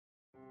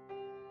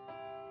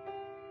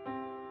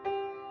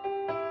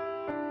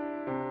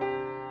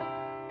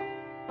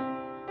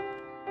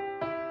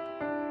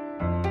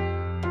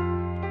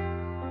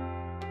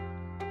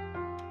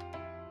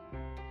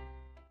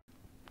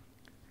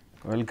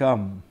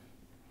Welcome.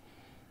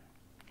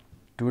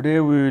 Today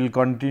we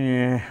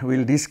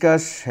will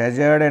discuss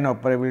hazard and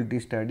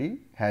operability study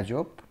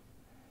HAZOP,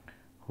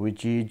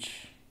 which is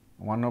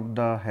one of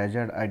the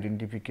hazard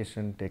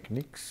identification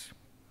techniques,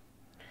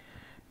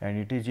 and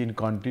it is in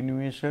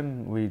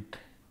continuation with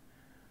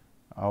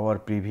our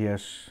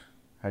previous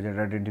hazard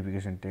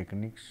identification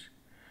techniques,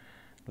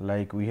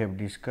 like we have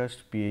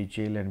discussed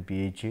PHL and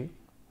PHA,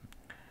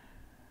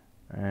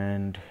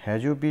 and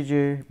HAZOP is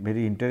a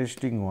very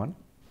interesting one,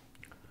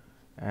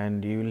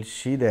 and you will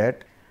see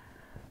that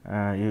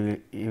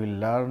you will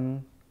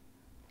learn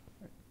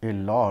a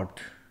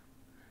lot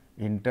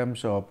in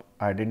terms of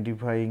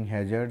identifying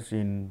hazards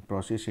in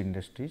process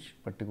industries,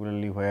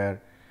 particularly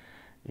where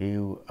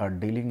you are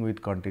dealing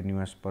with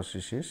continuous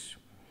processes,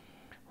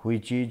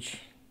 which is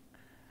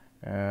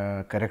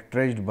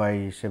characterized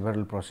by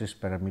several process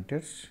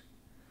parameters,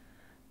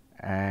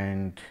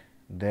 and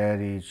there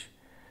is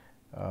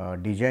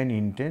design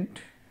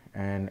intent,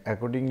 and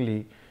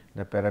accordingly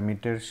the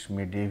parameters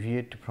may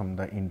deviate from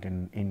the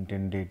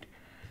intended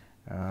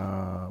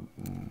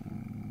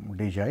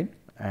design,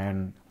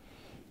 and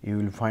you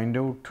will find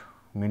out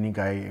many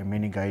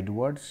guide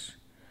words,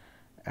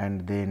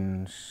 and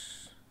then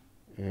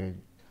a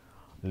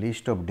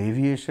list of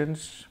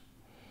deviations,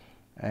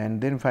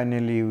 and then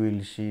finally you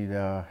will see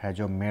the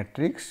HAZOP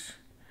matrix,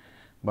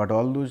 but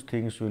all those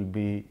things will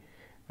be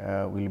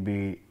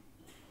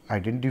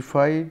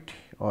identified,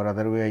 or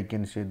other way I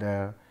can say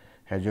the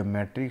HAZOP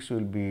matrix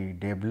will be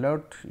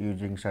developed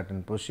using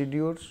certain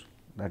procedures,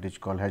 that is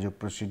called HAZOP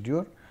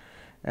procedure,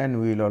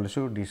 and we will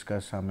also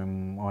discuss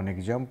one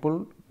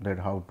example that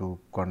how to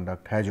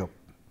conduct HAZOP.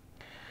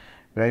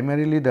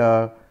 Primarily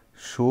the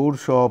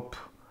source of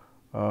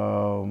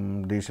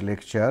this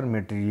lecture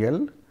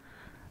material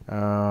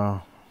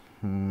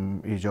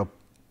is of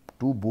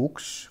two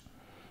books.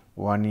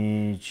 One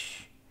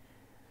is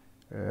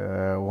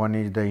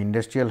the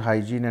Industrial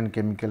Hygiene and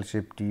Chemical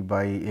Safety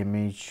by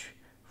M.H.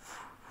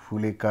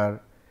 Fulekar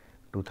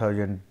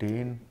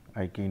 2010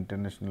 IK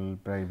International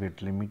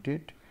Private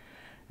Limited,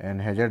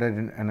 and Hazard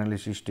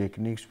Analysis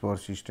Techniques for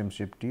System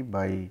Safety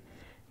by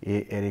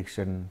A.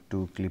 Erickson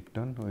to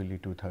Clifton early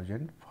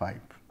 2005.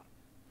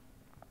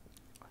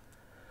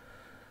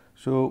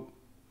 So,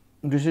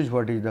 this is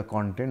what is the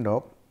content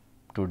of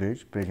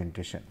today's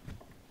presentation.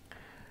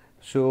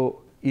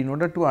 So, in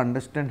order to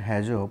understand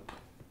HAZOP,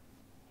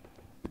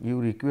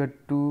 you require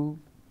to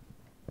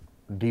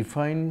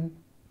define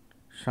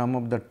some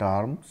of the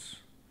terms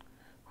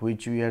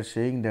which we are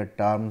saying that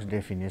terms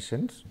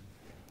definitions,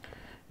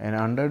 and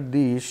under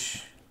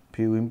these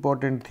few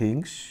important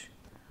things,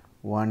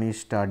 one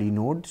is study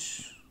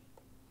nodes,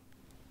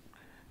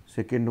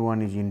 second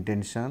one is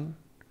intention,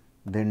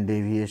 then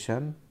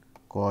deviation,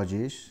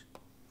 causes,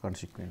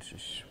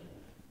 consequences.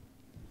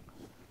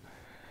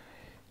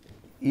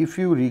 If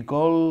you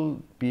recall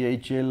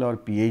PHL or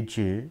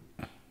PHA,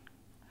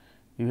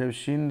 you have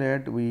seen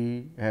that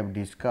we have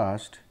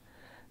discussed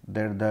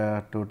that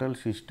the total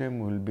system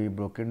will be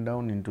broken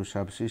down into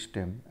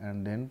subsystem,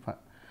 and then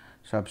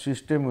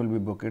subsystem will be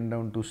broken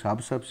down to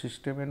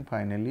subsystem, and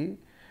finally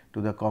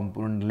to the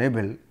component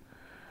level,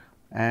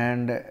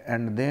 and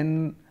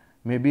then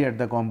maybe at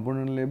the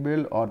component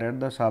level or at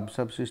the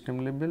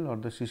subsystem level or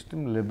the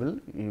system level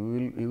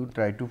you will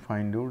try to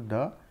find out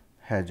the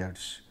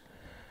hazards.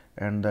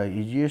 And the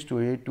easiest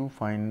way to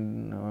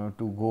find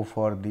to go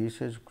for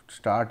this is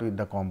start with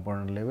the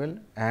component level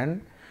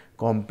and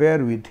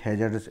compare with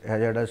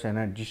hazardous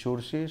energy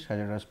sources,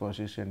 hazardous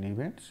process and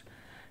events,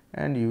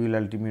 and you will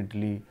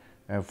ultimately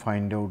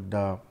find out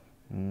the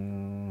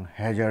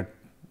hazard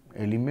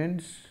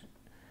elements,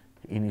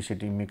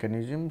 initiating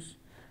mechanisms,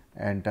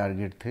 and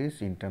target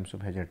threats in terms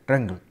of hazard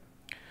triangle.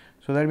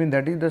 So, that means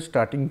that is the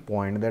starting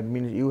point. That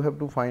means you have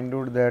to find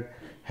out that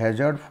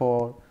hazard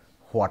for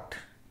what.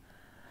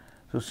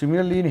 So,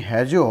 similarly in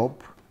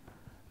HAZOP,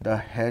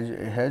 the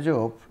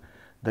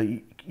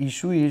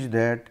issue is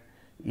that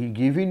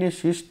given a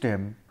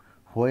system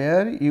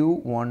where you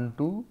want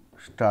to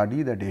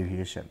study the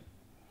deviation,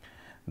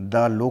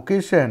 the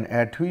location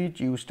at which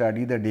you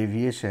study the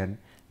deviation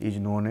is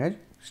known as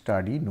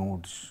study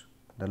nodes.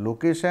 The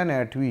location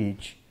at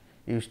which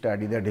you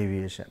study the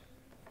deviation.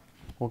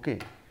 Okay.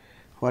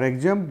 For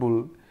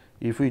example,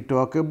 if we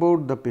talk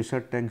about the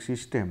pressure tank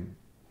system,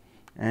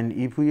 and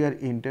if we are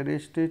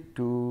interested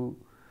to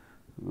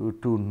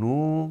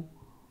know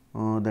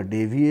the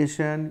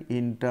deviation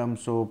in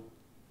terms of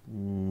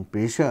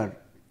pressure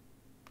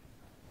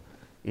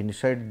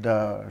inside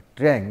the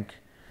tank,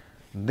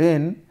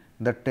 then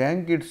the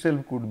tank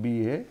itself could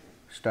be a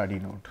study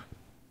node.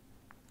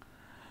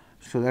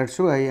 So, that is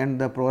why, and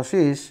the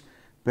process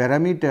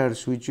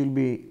parameters which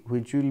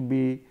will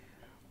be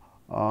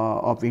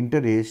of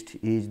interest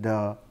is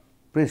the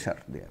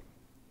pressure there.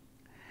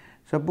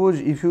 Suppose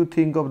if you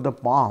think of the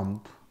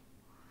pump,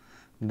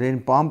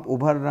 then pump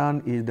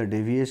overrun is the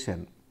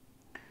deviation,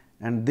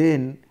 and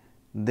then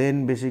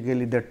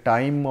basically the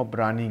time of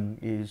running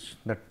is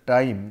the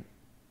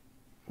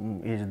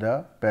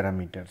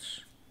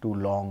parameters, too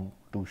long,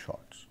 too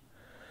short.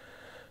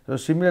 So,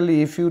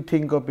 similarly, if you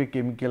think of a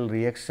chemical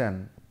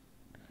reaction,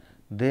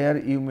 there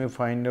you may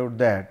find out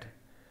that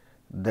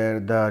there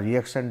the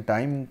reaction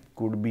time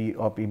could be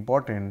of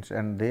importance,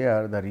 and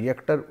there the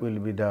reactor will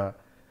be the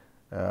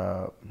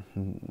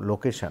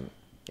location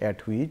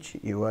at which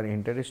you are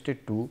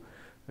interested to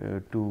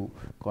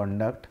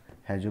conduct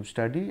HAZOP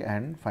study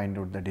and find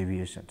out the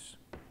deviations.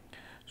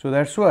 So,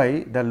 that is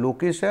why the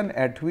location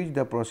at which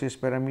the process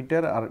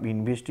parameter are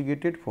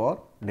investigated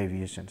for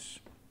deviations.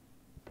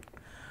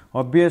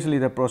 Obviously,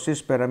 the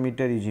process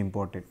parameter is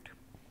important.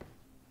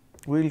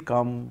 We will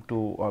come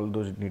to all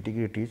those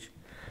nitty-gritties,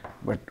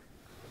 but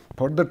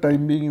for the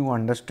time being you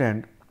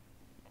understand,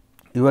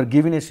 you are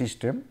given a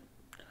system.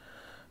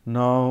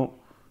 Now,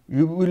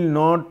 you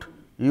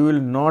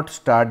will not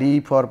study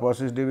for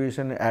process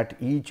deviation at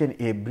each and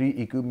every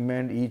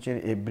equipment, each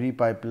and every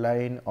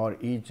pipeline or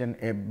each and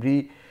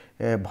every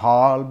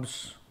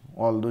valves,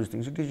 all those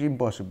things, it is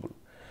impossible.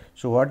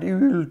 So, what you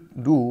will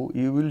do,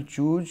 you will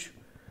choose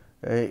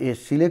a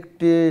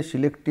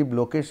selective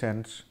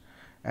locations,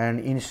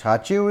 and in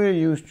such a way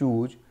you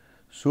choose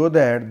so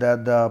that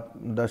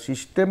the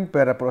system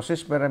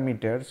process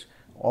parameters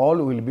all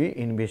will be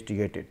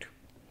investigated.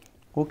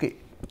 Okay.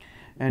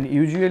 And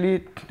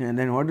usually, and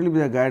then what will be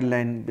the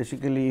guideline?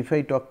 Basically, if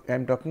I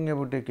am talking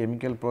about a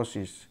chemical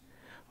process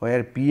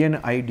where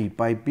PNID,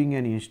 piping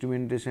and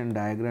instrumentation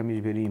diagram,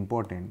 is very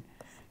important.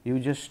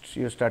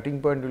 Your starting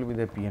point will be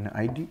the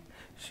PNID.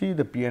 See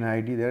the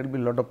PNID, there will be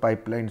a lot of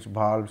pipelines,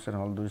 valves and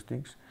all those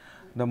things.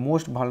 The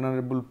most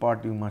vulnerable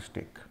part you must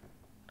take.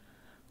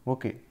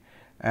 Okay.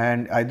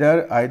 And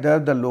either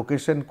the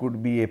location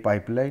could be a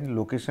pipeline,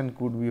 location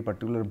could be a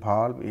particular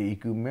valve, a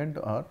equipment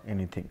or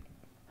anything.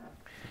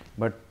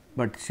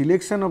 But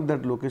selection of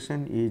that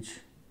location is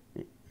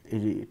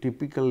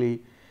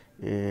typically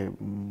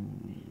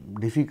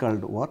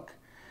difficult work,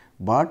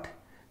 but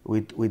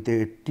with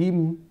a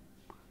team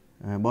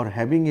or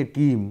having a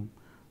team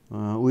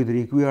with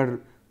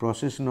required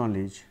process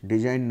knowledge,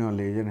 design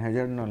knowledge and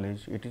hazard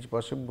knowledge, it is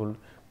possible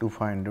to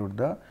find out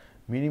the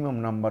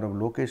minimum number of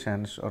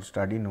locations or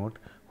study node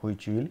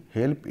which will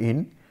help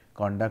in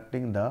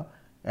conducting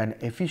an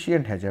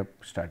efficient HAZOP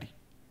study.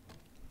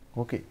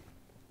 Okay.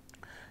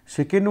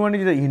 Second one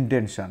is the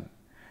intention.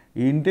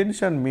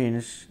 Intention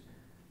means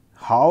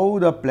how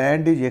the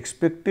plant is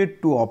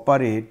expected to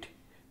operate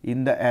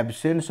in the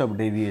absence of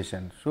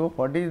deviation. So,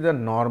 what is the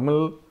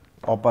normal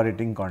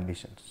operating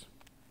conditions?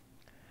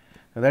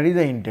 That is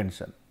the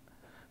intention.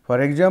 For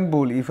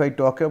example, if I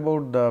talk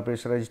about the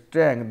pressurized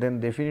tank, then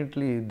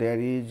definitely there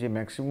is a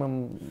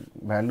maximum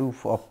value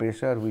of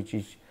pressure which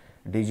is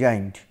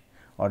designed,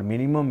 or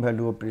minimum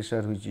value of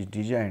pressure which is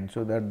designed,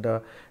 so that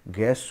the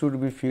gas should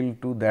be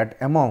filled to that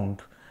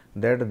amount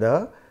that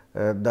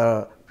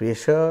the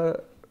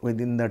pressure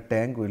within the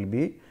tank will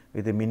be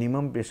with a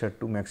minimum pressure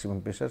to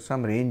maximum pressure,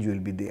 some range will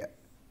be there.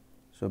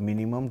 So,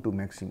 minimum to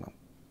maximum.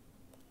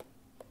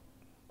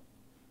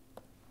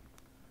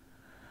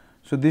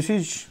 So, this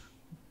is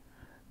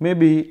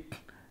maybe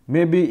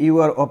you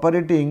are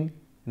operating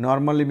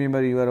normally,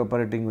 maybe you are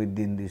operating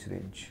within this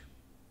range,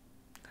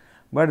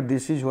 but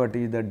this is what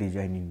is the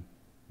designed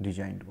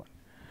one.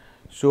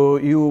 So,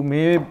 you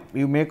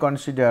may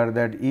consider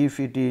that if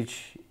it is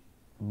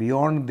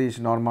beyond this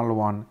normal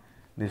one,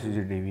 this is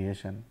a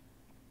deviation.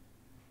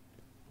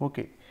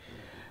 Okay.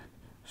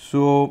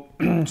 So,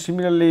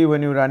 similarly,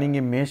 when you are running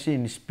a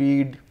machine,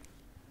 speed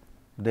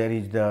there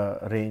is the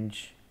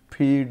range,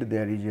 feed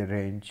there is a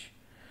range,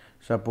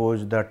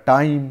 suppose the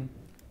time,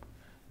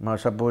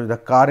 suppose the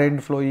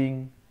current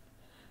flowing,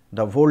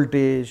 the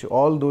voltage,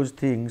 all those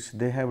things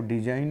they have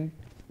design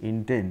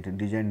intent,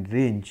 design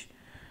range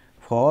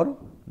for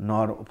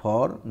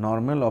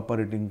normal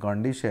operating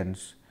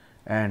conditions,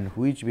 and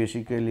which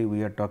basically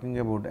we are talking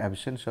about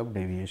absence of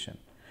deviation.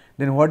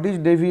 Then what is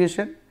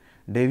deviation?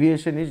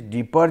 Deviation is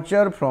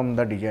departure from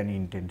the design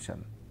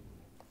intention.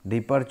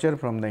 Departure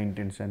from the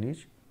intention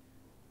is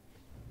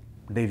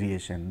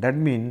deviation. That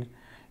means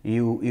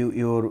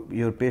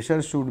your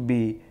pressure should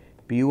be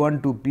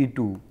P1 to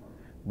P2,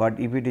 but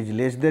if it is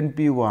less than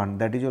P1,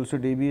 that is also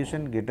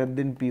deviation, greater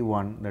than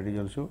P1, that is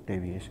also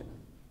deviation.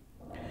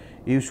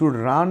 You should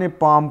run a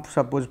pump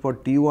suppose for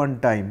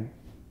T1 time,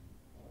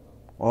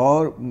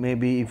 or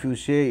maybe if you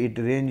say it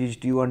range is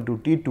T1 to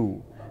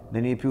T2,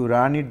 then if you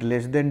run it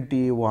less than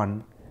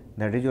T1,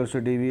 that is also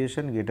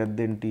deviation, greater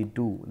than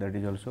T2, that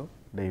is also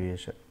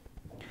deviation.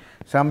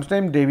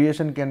 Sometimes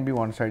deviation can be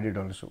one sided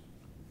also.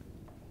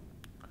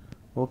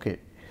 Okay.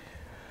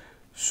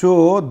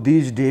 So,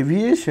 this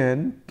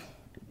deviation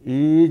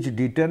is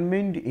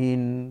determined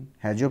in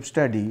HAZOP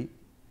study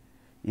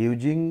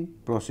using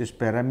process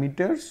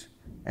parameters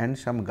and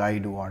some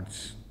guide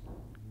words.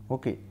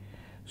 Okay.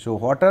 So,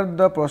 what are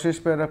the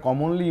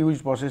commonly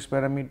used process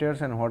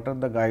parameters and what are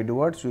the guide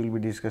words, we will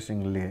be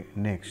discussing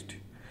next.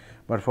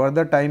 But for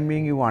the time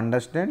being, you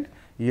understand,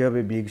 you have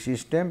a big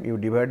system, you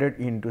divide it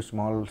into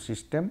small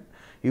system,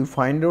 you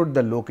find out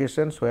the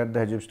locations where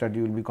the HAZOP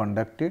study will be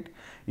conducted,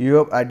 you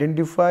have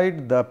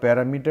identified the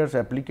parameters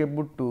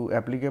applicable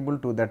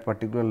to that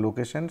particular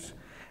locations,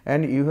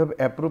 and you have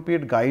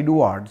appropriate guide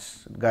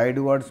words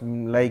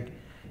like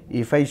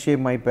if I say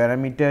my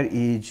parameter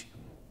is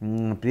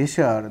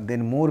pressure,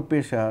 then more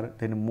pressure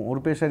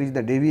is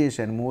the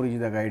deviation, more is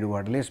the guide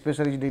word, less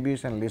pressure is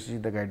deviation, less is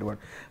the guide word.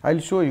 I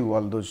will show you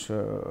all those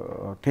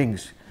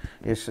things.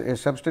 A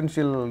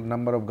substantial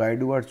number of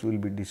guide words will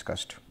be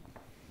discussed.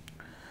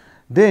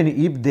 Then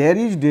if there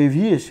is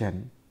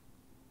deviation,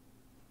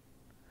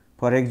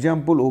 for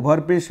example,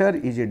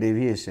 overpressure is a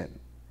deviation,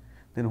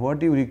 then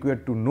what you require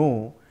to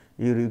know,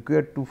 you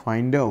require to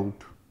find out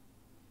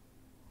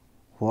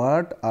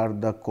what are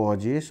the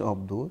causes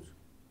of those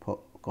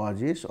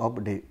causing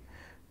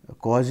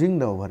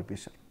the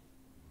overpressure.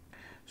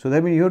 So,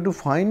 that means you have to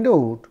find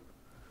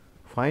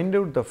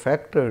out the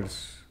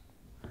factors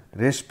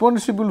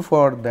responsible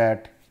for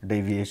that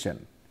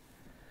deviation.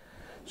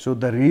 So,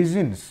 the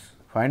reasons,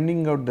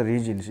 finding out the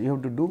reasons, you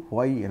have to do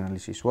why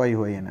analysis, why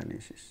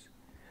analysis,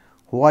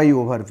 why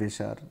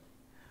overpressure,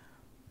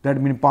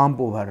 that means pump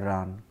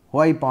overrun,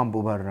 why pump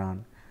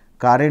overrun,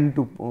 current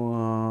to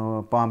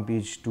pump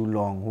is too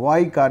long,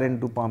 why current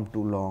to pump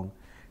too long,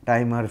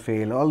 timer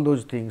fail, all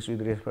those things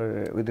with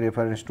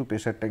reference to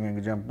pressure tank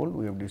example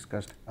we have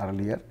discussed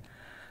earlier.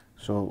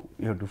 So,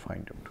 you have to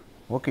find out.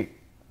 Okay.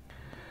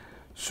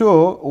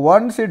 So,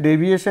 once a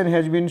deviation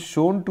has been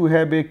shown to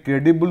have a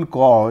credible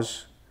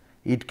cause,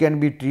 it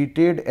can be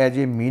treated as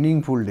a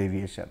meaningful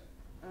deviation.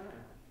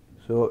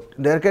 So,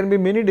 there can be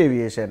many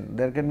deviation,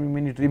 there can be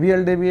many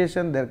trivial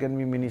deviation, there can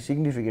be many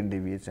significant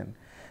deviation.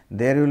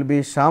 There will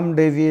be some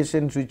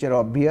deviations which are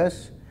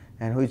obvious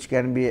and which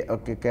can be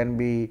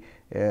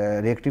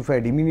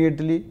rectified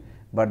immediately,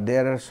 but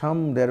there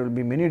will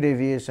be many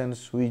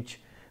deviations which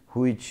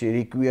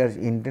requires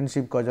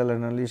intensive causal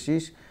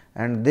analysis,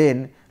 and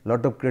then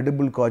lot of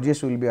credible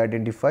causes will be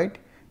identified,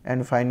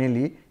 and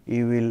finally,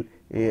 you will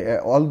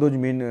all those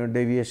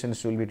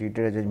deviations will be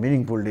treated as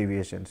meaningful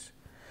deviations.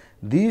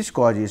 These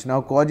causes,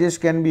 now causes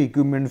can be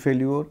equipment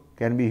failure,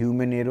 can be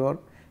human error,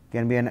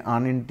 can be an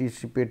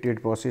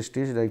unanticipated process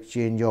stage like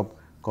change of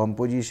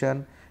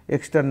composition,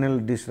 external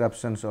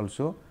disruptions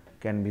also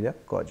can be the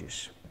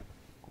causes.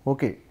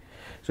 Okay.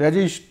 So, as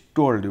I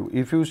told you,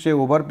 if you say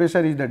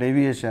overpressure is the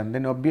deviation,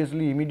 then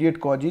obviously immediate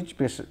cause is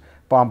pressure,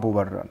 pump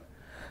overrun.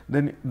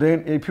 Then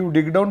if you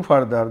dig down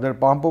further, the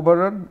pump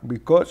overrun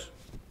because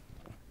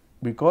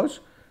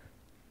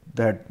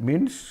that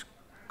means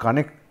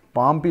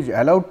pump is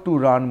allowed to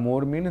run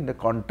more, means the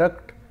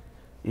contact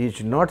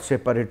is not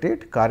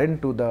separated,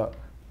 current to the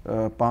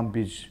pump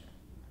is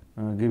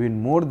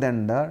given more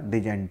than the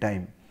design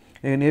time.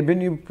 And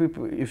even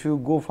if you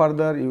go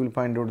further, you will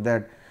find out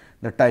that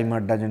the timer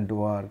does not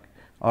work,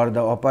 or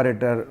the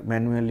operator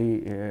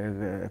manually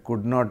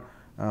could not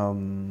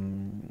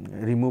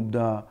remove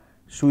the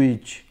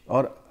switch,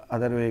 or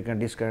other way you can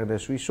disconnect the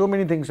switch. So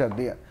many things are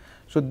there.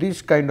 So,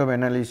 this kind of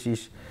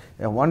analysis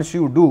once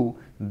you do,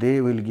 they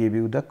will give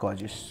you the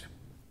causes.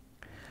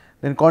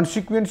 Then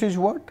consequence is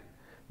what?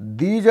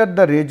 These are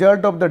the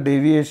result of the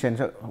deviation.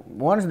 So,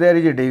 once there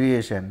is a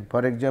deviation,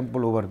 for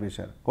example,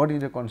 overpressure, what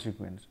is the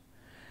consequence?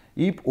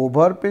 If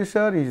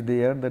overpressure is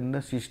there, then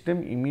the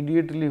system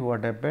immediately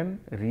what happen?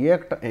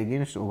 React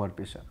against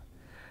overpressure.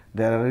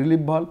 There are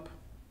relief valve,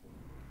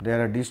 there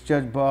are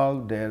discharge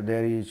valve,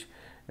 there is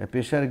a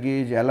pressure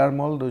gauge, alarm,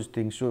 all those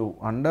things. So,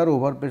 under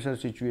overpressure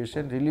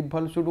situation, relief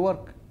valve should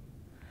work.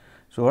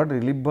 So, what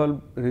relief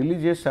valve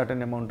releases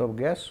certain amount of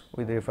gas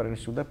with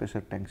reference to the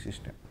pressure tank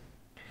system.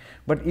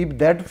 But if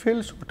that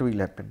fails, what will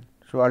happen?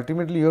 So,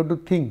 ultimately you have to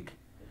think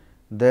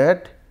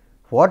that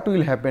what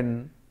will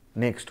happen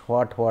next,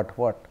 what,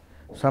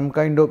 some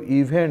kind of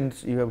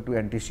events you have to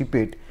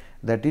anticipate,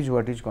 that is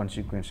what is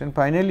consequence. And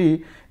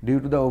finally, due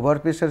to the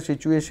overpressure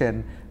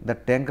situation, the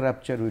tank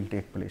rupture will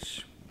take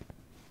place.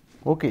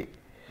 Okay.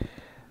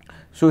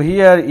 So,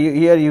 here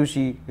you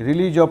see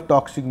release of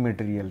toxic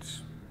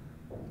materials,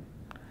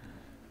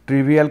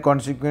 trivial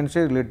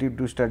consequences relative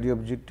to study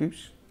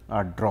objectives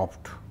are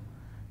dropped.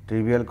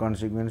 Trivial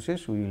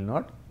consequences we will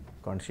not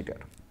consider.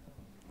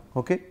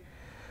 Okay.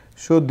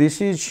 So, this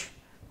is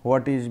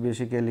what is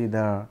basically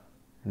the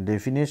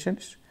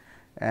definitions,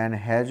 and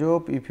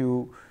HAZOP,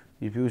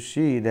 if you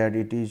see that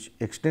it is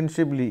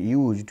extensively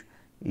used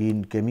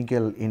in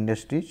chemical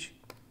industries.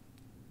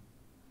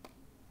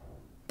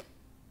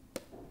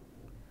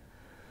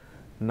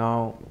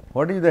 Now,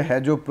 what is the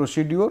HAZOP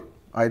procedure?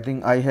 I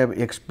think I have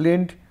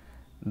explained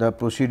the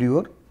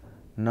procedure.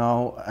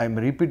 Now, I am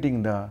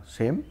repeating the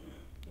same.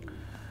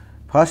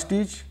 First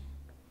is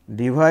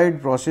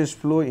divide process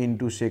flow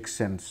into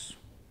sections.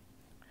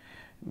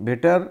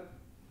 Better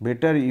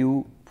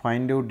you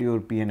find out your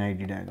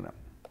PNID diagram.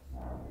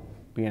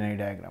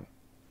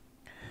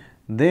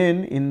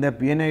 Then in the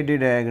PNID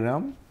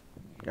diagram,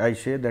 I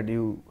say that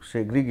you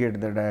segregate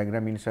the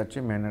diagram in such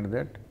a manner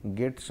that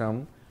get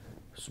some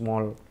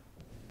small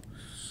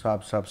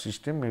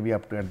subsystem, maybe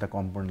up to at the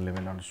component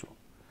level also.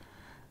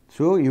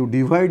 So, you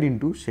divide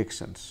into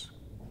sections.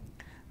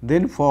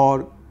 Then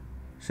for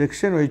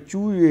section I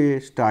choose a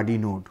study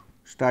node.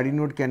 Study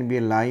node can be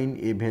a line,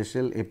 a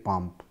vessel, a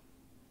pump.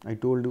 I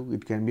told you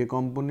it can be a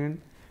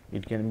component,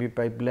 it can be a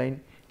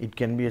pipeline, it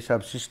can be a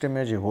subsystem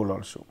as a whole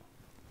also.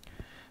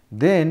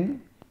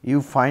 Then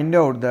you find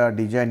out the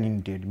design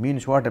intent,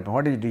 means what happen?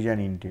 What is design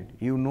intent?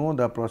 You know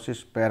the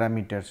process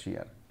parameters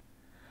here.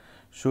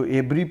 So,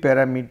 every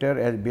parameter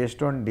as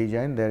based on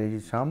design there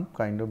is some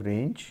kind of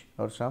range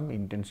or some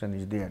intention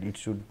is there, it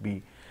should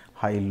be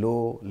high,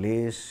 low,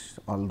 less,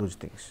 all those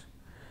things.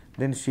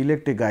 Then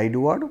select a guide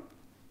word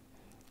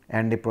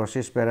and a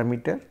process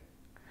parameter,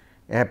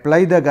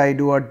 apply the guide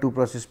word to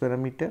process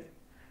parameter,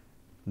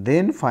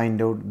 then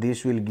find out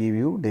this will give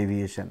you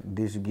deviation,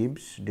 this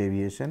gives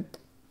deviation.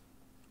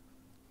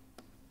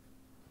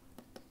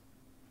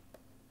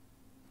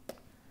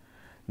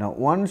 Now,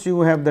 once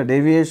you have the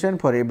deviation,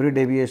 for every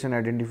deviation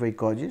identify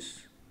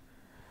causes,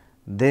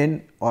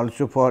 then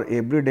also for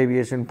every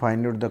deviation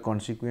find out the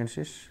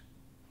consequences.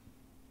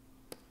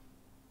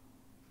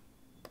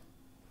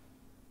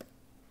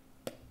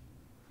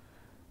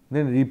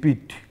 Then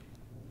repeat.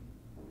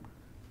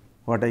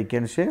 What I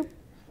can say?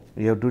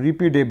 You have to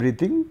repeat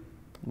everything,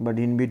 but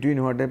in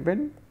between what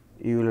happened?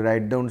 You will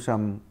write down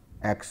some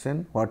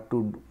action, what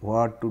to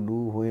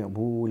do,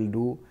 who will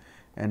do,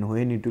 and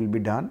when it will be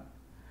done.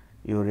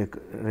 Your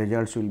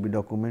results will be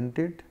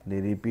documented. They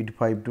repeat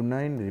 5 to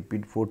 9,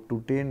 repeat 4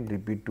 to 10,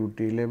 repeat 2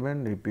 to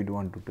 11, repeat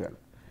 1 to 12.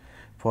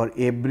 For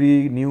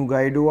every new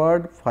guide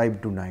word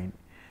 5 to 9,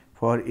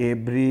 for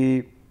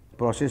every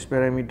process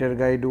parameter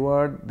guide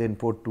word then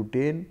 4 to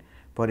 10,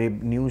 for a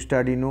new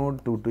study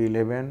node 2 to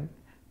 11,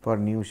 for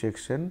new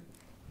section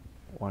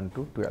 1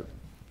 to 12.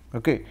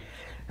 Okay.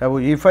 Now,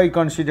 if I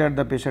consider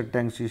the pressure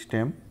tank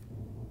system,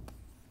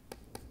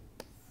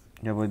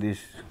 about this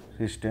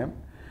system.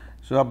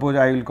 So, suppose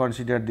I will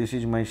consider this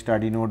is my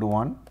study node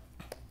 1,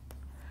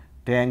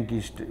 tank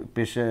is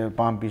pressure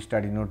pump is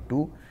study node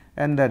 2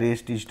 and the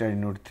rest is study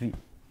node 3.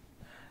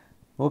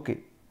 Okay.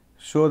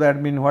 So, that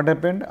means what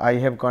happened? I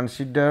have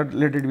considered,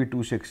 let it be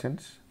two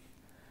sections,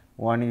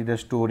 one is the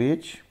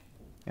storage,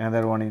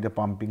 another one is the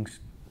pumping.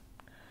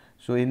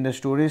 So, in the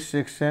storage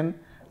section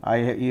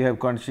you have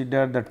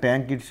considered the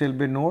tank itself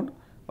a node,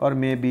 or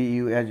maybe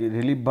you as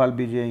relief valve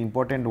is an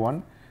important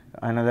one,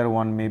 another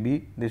one may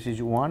be this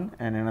is 1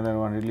 and another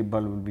one relief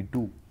valve will be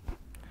 2.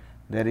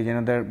 There is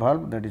another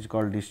valve that is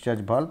called discharge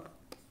valve.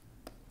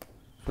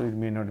 So, it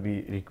may not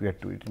be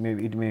required to it may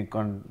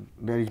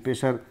there is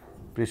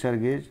pressure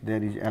gauge,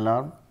 there is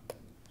alarm,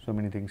 so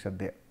many things are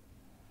there.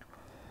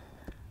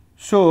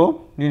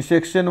 So, in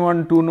section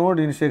 1 2 node,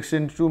 in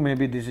section 2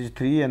 maybe this is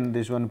 3 and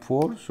this one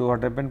 4. So,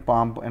 what happened?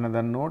 Pump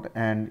another node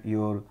and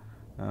your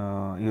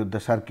the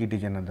circuit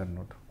is another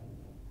node.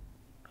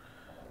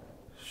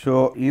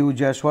 So, you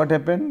just what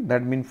happened?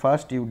 That means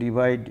first you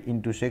divide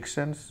into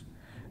sections,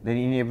 then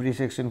in every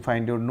section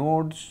find your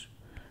nodes,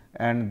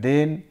 and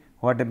then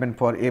what happened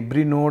for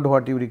every node,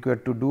 what you require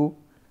to do?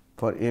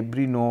 For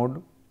every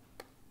node,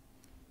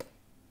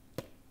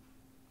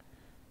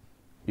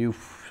 you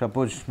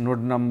suppose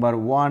node number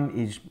 1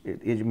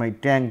 is my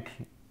tank,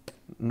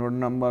 node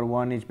number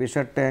 1 is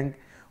pressure tank,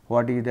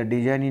 what is the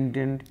design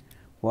intent,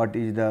 what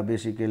is the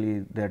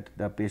basically that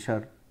the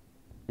pressure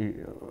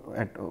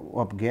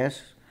of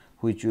gas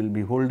which will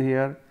be hold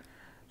here.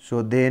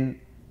 So, then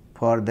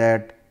for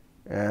that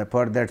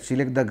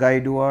select the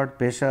guide word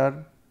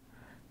pressure,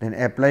 then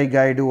apply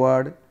guide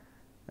word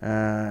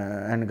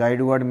and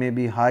guide word may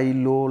be high,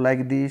 low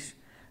like this,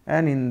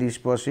 and in this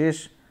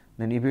process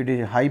then if it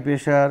is high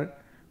pressure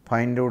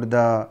find out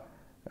the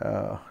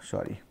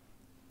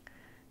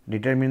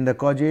determine the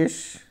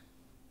causes,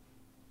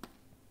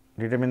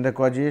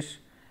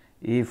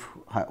 if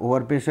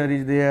over pressure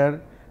is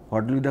there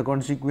what will be the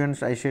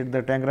consequence? I said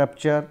the tank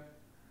rupture,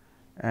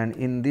 and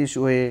in this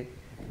way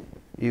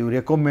you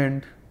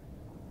recommend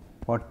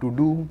what to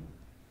do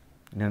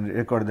and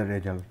record the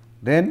result.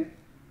 Then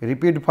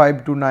repeat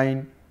 5 to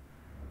 9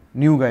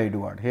 new guide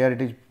word, here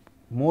it is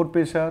more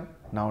pressure,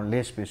 now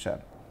less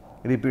pressure,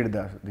 repeat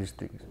these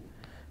things.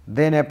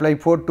 Then apply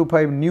 4 to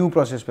 5 new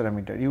process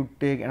parameter, you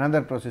take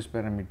another process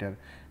parameter,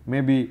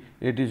 maybe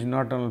it is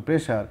not only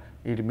pressure,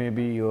 it may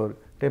be your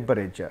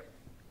temperature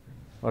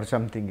or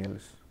something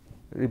else,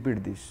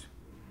 repeat this.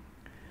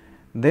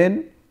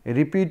 Then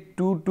repeat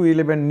 2 to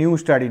 11 new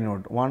study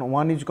node,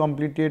 1 is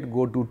completed,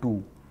 go to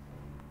 2.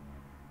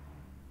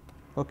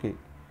 Okay.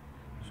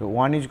 So,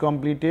 1 is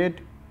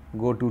completed,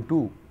 go to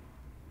 2.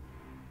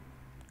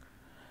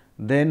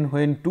 Then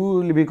when 2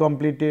 will be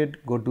completed,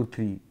 go to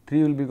 3,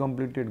 3 will be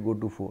completed, go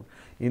to 4.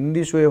 In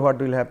this way what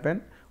will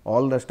happen?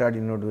 All the study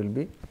node will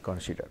be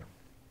considered.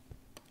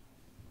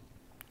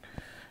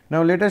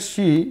 Now, let us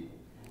see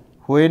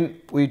when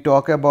we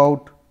talk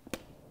about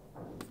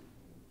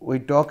the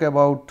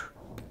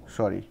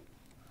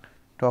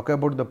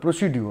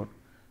procedure.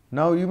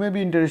 Now, you may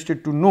be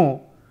interested to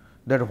know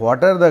that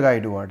what are the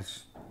guide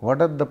words,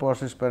 what are the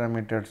process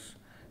parameters,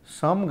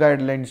 some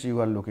guidelines you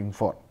are looking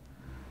for,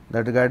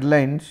 that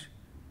guidelines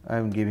I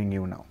am giving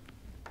you now.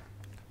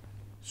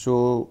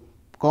 So,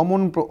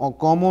 common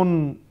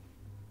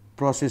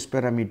process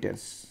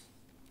parameters: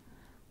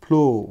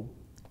 flow,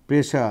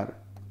 pressure,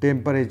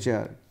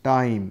 temperature,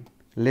 time,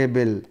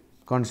 level,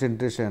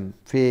 concentration,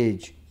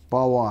 phase,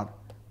 power,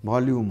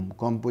 volume,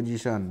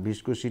 composition,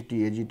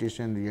 viscosity,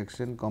 agitation,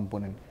 reaction,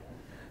 component.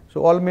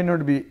 So, all may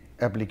not be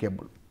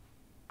applicable.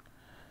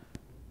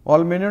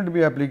 All may not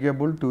be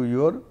applicable to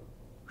your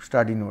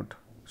study note.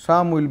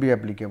 Some will be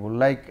applicable,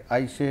 like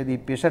I say the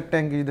pressure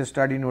tank is the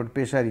study note,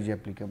 pressure is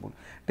applicable.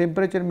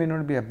 Temperature may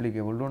not be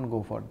applicable, do not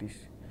go for this.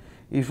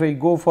 If I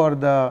go for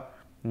the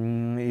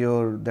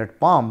your that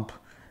pump,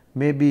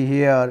 maybe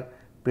here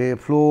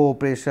flow,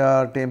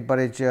 pressure,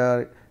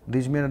 temperature,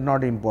 these may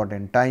not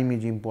important, time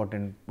is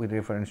important with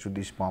reference to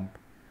this pump.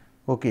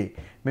 Okay.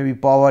 Maybe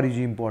power is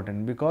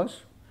important,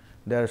 because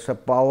there is a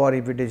power,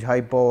 if it is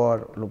high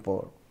power, low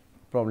power,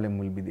 problem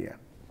will be there.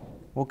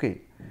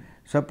 Okay.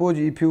 Suppose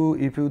if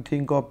you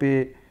think of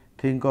a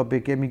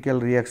chemical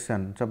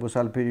reaction, suppose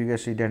sulfuric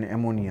acid and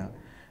ammonia,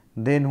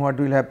 then what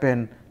will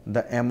happen?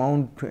 The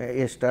amount,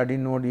 a study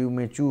node you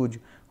may choose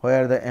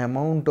where the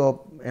amount of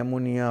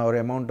ammonia or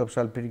amount of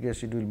sulfuric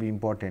acid will be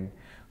important,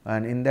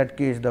 and in that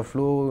case the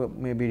flow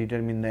may be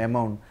determined the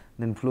amount,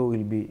 then flow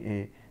will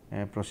be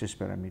a process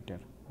parameter.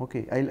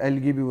 Okay. I will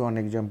give you one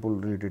example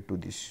related to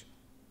this.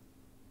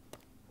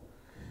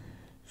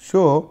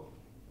 So,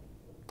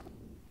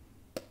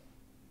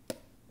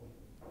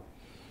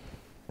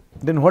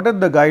 then what are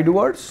the guide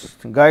words?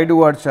 Guide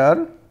words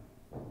are,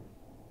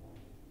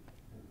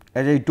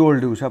 as I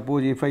told you,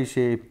 suppose if I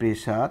say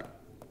pressure,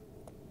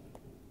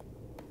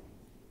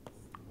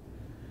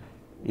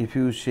 if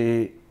you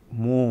say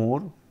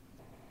more,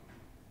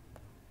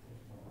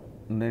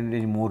 then it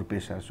is more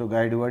pressure. So,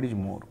 guide word is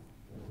more.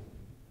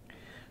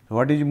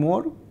 What is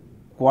more?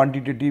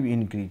 Quantitative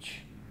increase.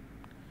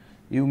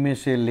 You may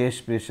say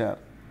less pressure.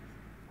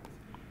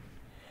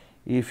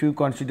 If you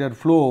consider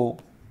flow,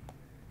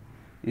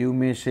 you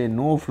may say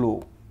no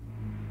flow,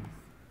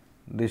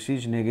 this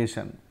is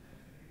negation.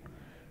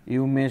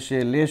 You may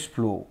say less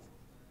flow,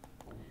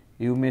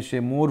 you may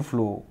say more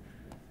flow.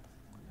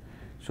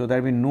 So,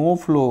 that means no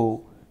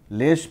flow,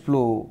 less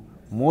flow,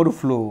 more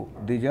flow,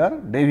 these are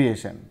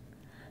deviation.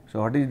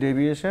 So, what is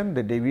deviation?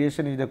 The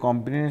deviation is the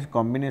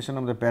combination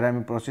of the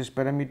process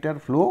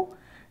parameter flow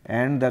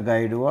and the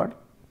guide word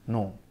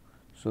no.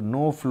 So,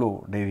 no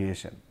flow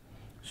deviation.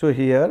 So,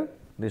 here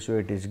this way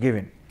it is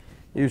given.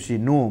 You see,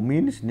 no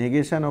means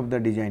negation of the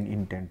design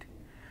intent.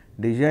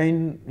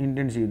 Design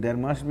intensity, there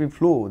must be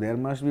flow of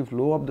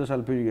the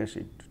sulfuric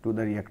acid to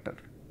the reactor.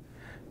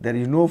 There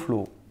is no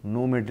flow,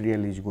 no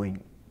material is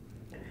going.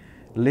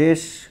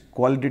 Less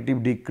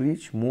qualitative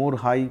decrease, more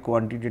high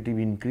quantitative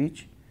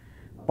increase.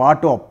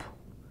 Part of,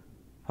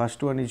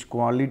 first one is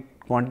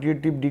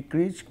quantitative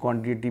decrease,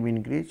 quantitative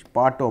increase,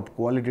 part of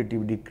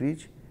qualitative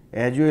decrease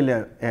as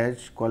well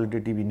as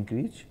qualitative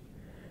increase.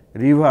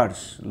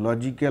 Reverse,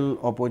 logical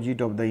opposite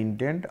of the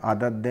intent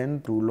other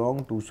than too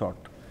long, too short.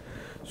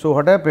 So,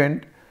 what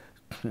happened,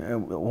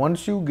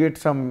 once you get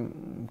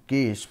some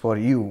case for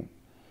you,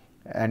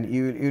 and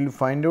you will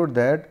find out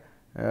that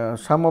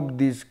some of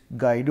these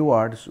guide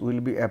words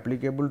will be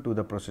applicable to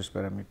the process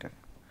parameter.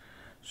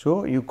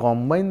 So, you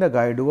combine the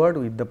guide word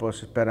with the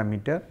process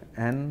parameter,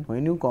 and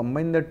when you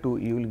combine the two,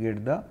 you will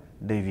get the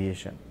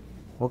deviation.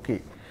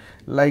 Okay.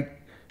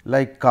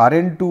 Like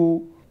current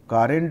to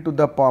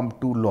the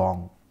pump too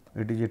long,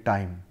 it is a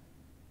time.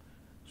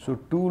 So,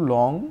 too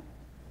long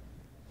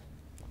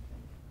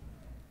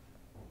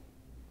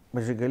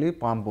basically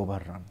pump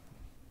overrun.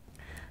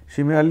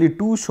 Similarly,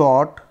 too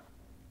short,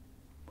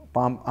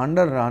 pump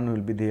underrun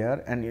will be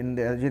there, and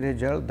as a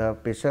result the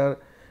pressure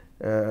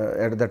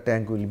at the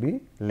tank will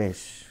be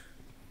less.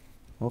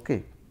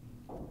 Okay.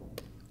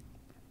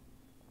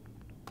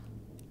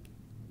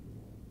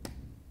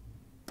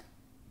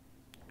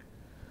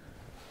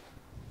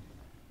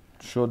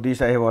 So,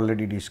 this I have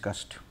already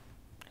discussed.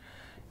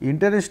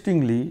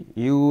 Interestingly,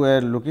 you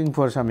are looking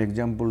for some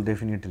example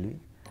definitely.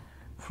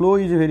 Flow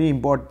is a very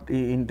important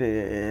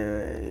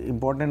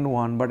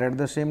one, but at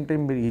the same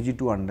time very easy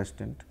to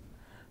understand.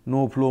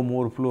 No flow,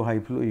 more flow, high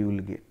flow you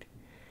will get.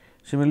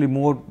 Similarly,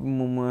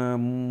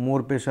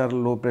 more pressure,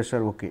 low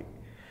pressure, okay.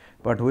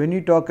 But when you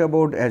talk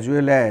about as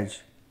well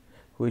as,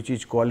 which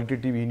is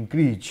qualitative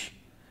increase,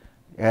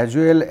 as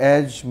well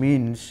as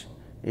means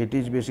it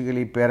is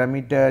basically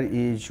parameter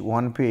is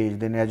one phase,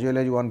 then as well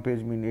as one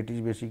phase means it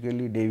is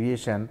basically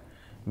deviation,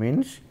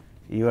 means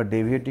you are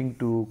deviating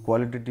to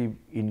qualitative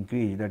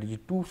increase, that is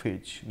two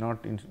phase,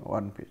 not in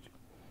one phase.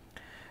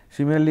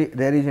 Similarly,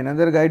 there is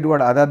another guide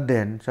word other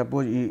than,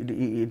 suppose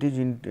it is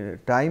in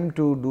time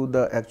to do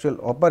the actual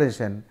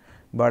operation,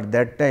 but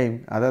that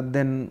time other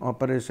than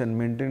operation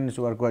maintenance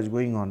work was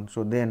going on.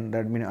 So, then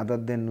that means other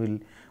than will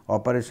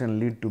operation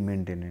lead to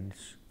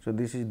maintenance. So,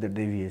 this is the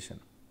deviation.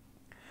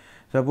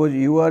 Suppose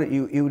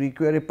you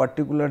require a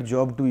particular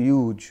job to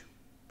use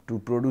to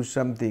produce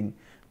something,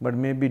 but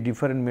may be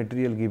different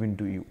material given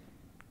to you.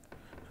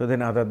 So,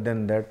 then other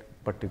than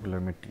that particular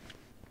material.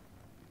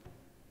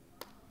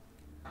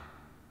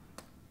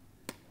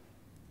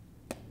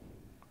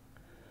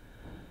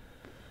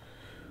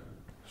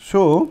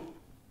 So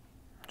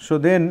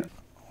then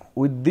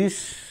with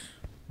this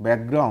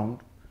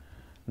background,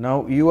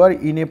 now you are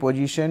in a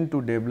position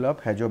to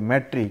develop HAZOP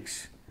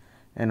matrix,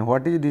 and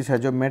what is this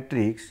HAZOP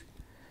matrix?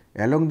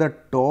 Along the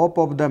top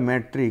of the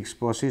matrix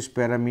process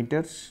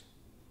parameters,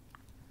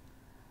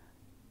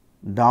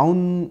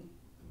 down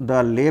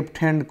the left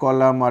hand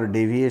column are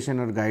deviation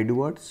or guide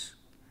words.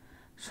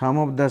 Some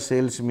of the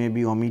cells may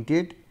be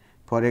omitted.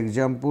 For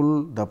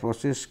example, the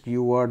process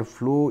keyword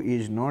flow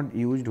is not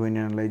used when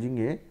analyzing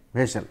a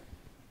vessel.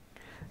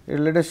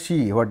 Let us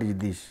see what is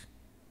this.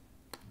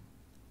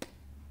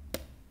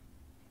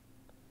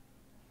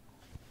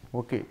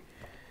 Okay.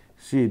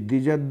 See,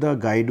 these are the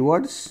guide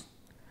words,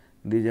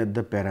 these are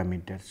the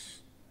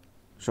parameters.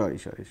 Sorry.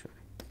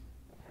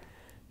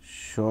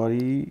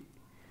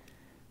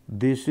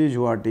 This is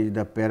what is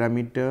the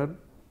parameter,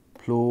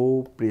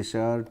 flow,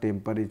 pressure,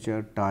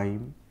 temperature,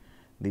 time.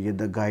 These are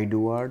the guide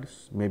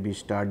words, maybe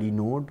study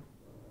node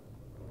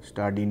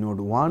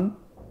 1,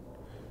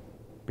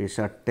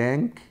 pressure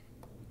tank.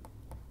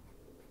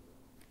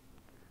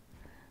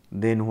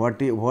 Then what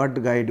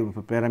guide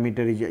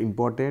parameter is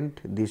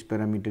important? This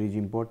parameter is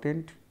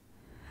important.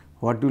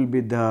 What will be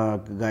the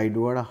guide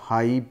word?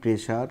 High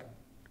pressure.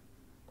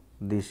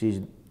 This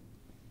is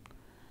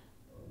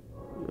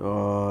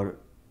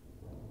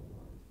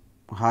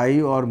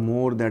high or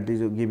more, that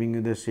is giving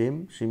you the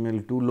same.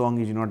 Similarly, too long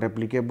is not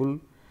applicable.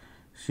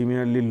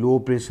 Similarly, low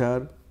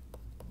pressure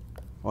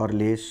or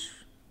less.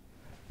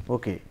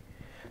 Okay.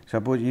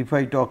 Suppose if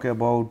I talk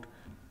about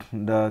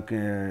the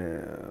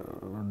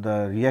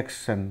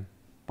reaction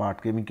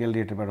part, chemical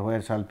reactor part, where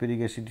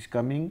sulfuric acid is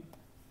coming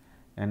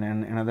and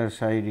another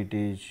side it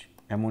is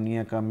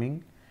ammonia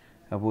coming.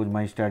 Suppose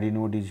my study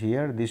node is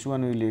here, this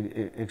one we will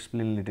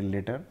explain little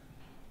later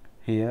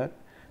here.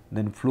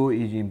 Then flow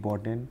is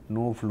important,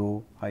 no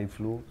flow, high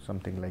flow,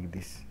 something like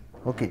this.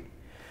 Okay.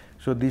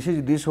 So,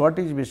 this what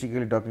is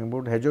basically talking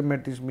about. HAZOP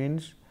matrix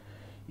means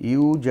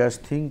you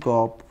just think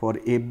of for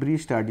every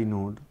study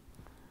node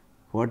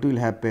what will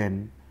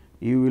happen.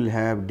 You will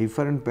have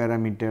different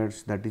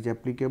parameters that is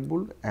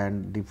applicable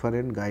and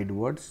different guide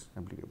words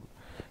applicable.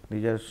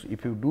 These are,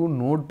 if you do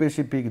node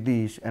specific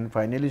this and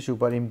finally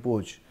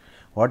superimpose,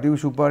 what you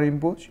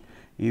superimpose?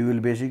 You will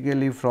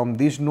basically from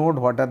this node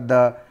what are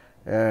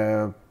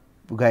the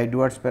guide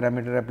words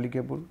parameter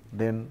applicable,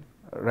 then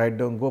write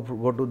down, go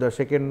to the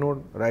second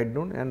node, write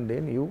down, and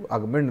then you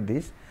augment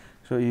this.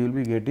 So, you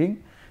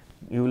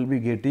will be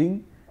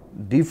getting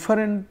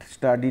different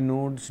study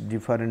nodes,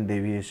 different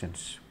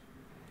deviations.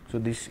 So,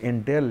 this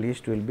entire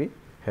list will be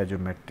HAZOP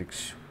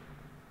matrix.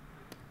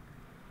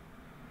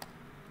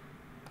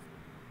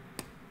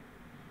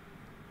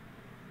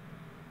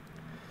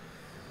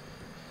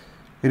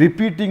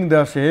 Repeating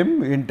the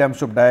same in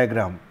terms of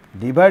diagram,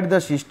 divide the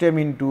system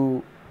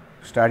into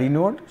study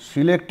node,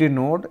 select a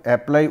node,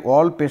 apply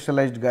all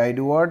specialized guide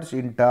words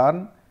in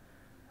turn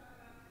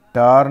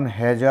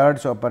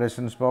hazards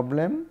operations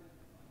problem.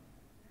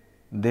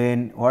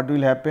 Then what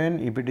will happen?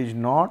 If it is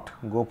not,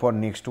 go for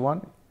next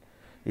one.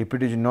 If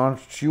it is not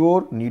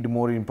sure, need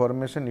more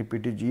information. If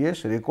it is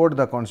yes, record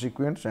the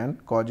consequence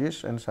and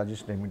causes and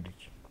suggest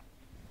remedies.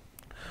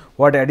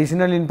 What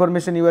additional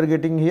information you are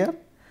getting here?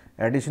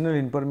 Additional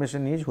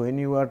information is when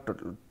you are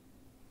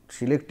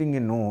selecting a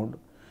node,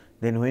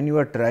 then when you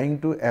are trying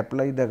to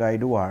apply the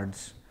guide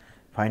words,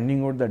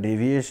 finding out the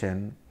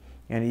deviation,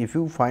 and if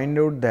you find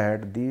out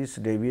that these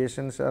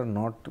deviations are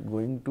not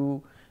going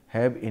to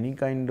have any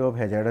kind of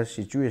hazardous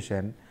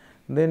situation,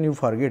 then you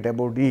forget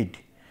about it.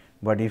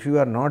 But if you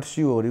are not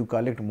sure, you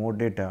collect more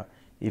data.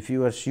 If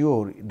you are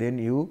sure, then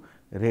you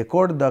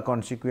record the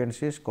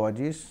consequences,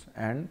 causes,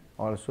 and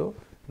also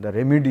the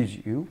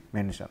remedies you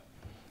mention.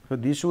 So,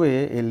 this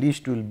way a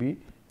list will be,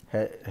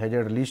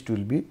 hazard list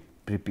will be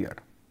prepared.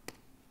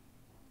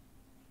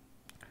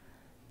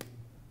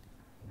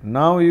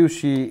 Now, you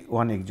see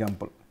one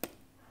example.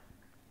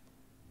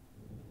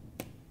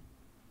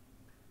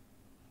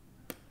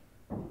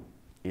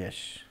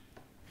 Yes.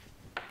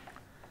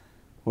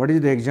 What is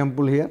the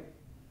example here?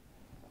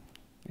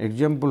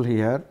 Example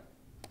here,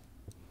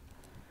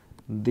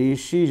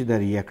 this is the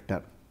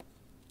reactor.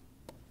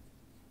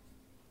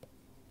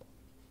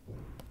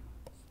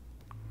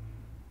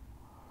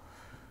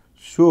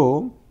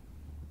 So,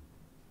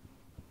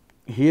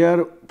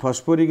 here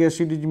phosphoric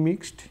acid is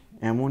mixed,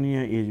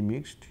 ammonia is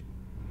mixed,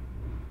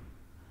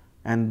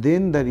 and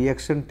then the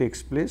reaction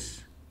takes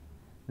place,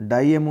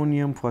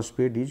 diammonium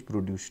phosphate is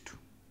produced.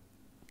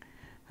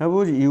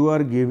 Suppose you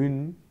are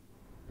given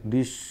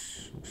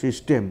this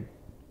system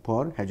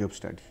for HAZOP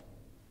study.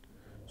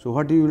 So,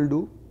 what you will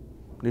do?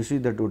 This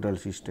is the total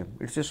system.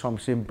 It is a some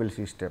simple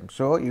system.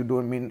 So, you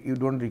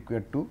don't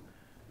require to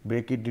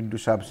break it into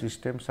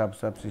subsystem,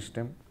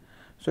 subsystem.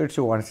 So, it is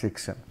a one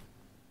section.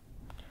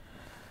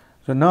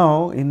 So,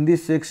 now in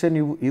this section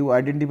you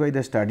identify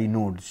the study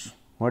nodes.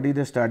 What is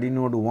the study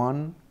node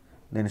 1,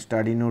 then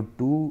study node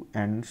 2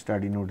 and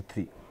study node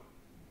 3.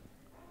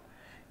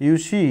 You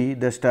see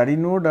the study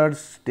node are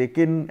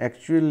taken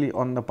actually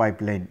on the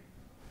pipeline.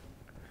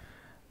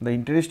 The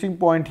interesting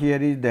point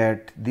here is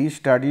that this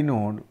study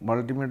node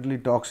ultimately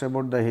talks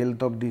about the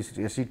health of this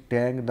acid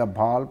tank, the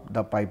valve,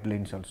 the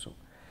pipelines also.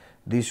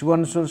 This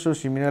one also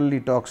similarly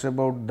talks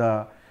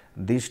about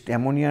this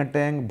ammonia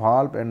tank,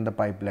 valve and the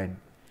pipeline.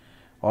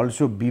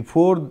 also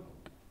before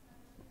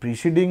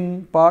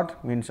preceding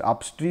part, means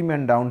upstream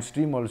and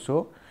downstream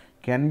also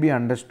can be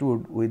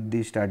understood with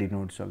the study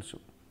nodes also.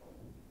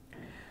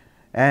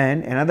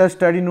 And another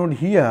study node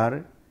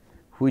here,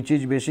 which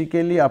is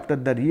basically after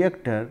the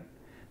reactor,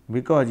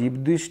 because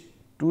if these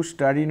two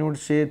study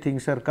nodes say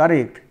things are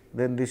correct,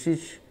 then this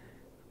is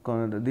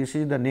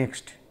the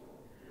next.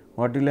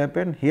 What will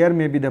happen? Here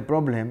may be the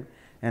problem,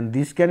 and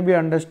this can be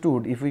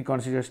understood if we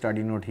consider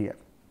study node here.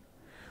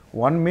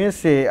 One may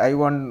say, I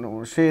want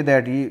to say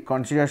that he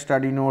consider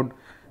study node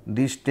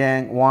this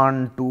tank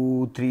 1,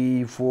 2,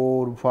 3,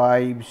 4,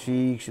 5,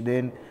 6,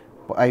 then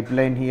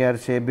pipeline here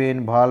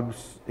 7,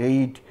 valves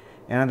 8,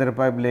 another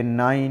pipeline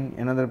 9,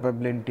 another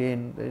pipeline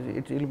 10,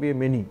 it will be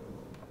many.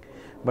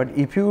 But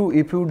if you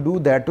do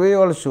that way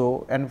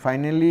also, and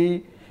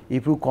finally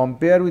if you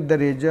compare with the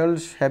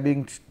results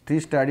having 3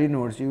 study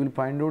nodes, you will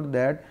find out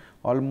that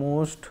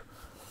almost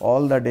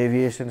all the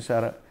deviations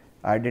are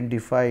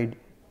identified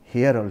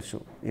here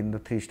also in the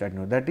 3 study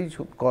nodes. That is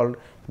called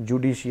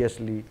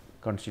judiciously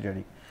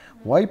considering.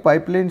 Why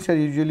pipelines are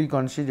usually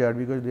considered?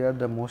 Because they are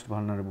the more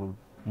vulnerable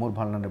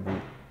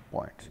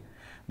points.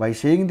 By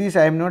saying this,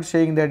 I am not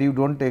saying that you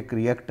do not take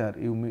reactor,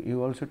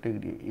 you also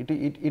take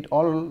it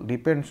all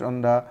depends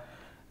on the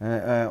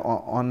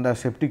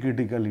safety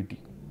criticality.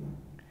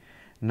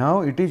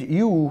 Now, it is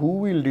you who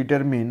will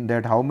determine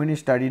that how many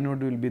study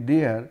node will be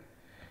there.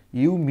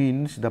 You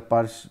means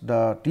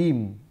the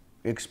team,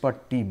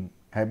 expert team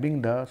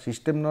having the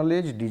system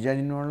knowledge,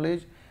 design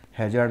knowledge,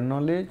 hazard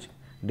knowledge,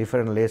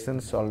 different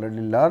lessons already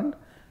learned,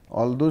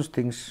 all those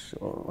things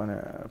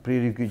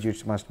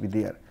prerequisites must be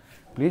there.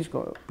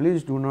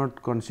 Please do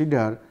not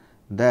consider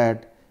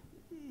that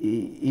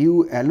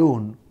you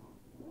alone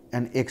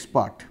an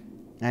expert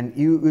and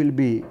you will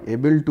be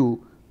able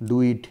to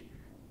do it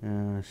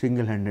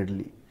single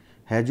handedly.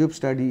 HAZOP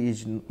study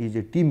is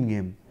a team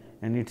game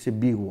and it is a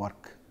big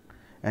work,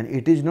 and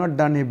it is not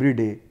done every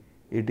day,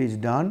 it is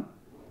done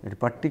at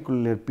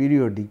particular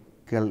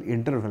periodical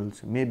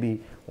intervals,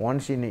 maybe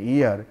once in a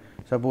year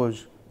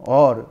suppose,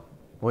 or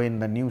when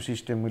the new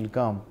system will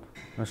come,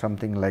 or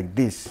something like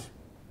this.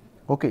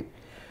 Okay.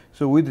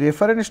 So, with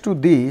reference to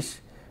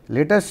this,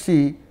 let us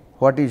see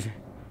what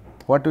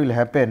will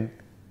happen,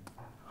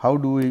 how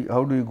do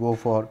we go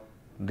for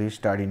this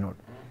study node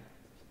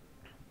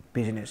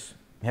business,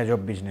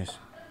 HAZOP business.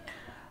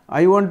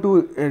 I want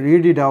to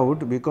read it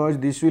out because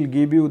this will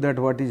give you that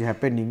what is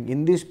happening.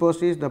 In this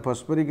process, the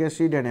phosphoric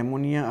acid and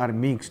ammonia are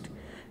mixed,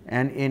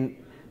 and in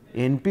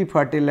NP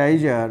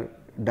fertilizer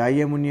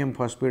diammonium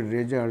phosphate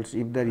results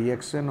if the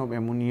reaction of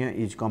ammonia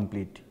is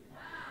complete.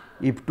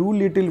 If too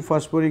little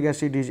phosphoric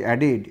acid is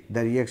added,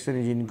 the reaction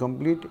is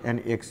incomplete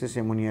and excess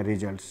ammonia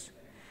results.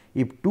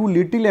 If too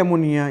little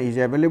ammonia is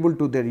available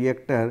to the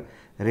reactor,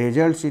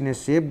 results in a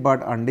safe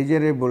but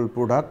undesirable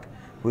product,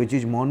 which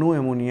is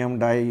monoammonium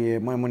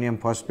diammonium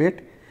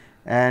phosphate,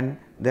 and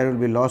there will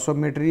be loss of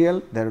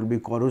material, there will be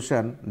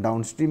corrosion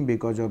downstream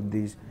because of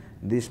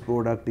this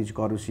product is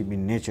corrosive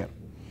in nature.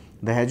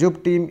 The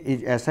HAZOP team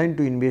is assigned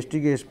to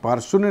investigate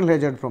personal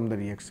hazard from the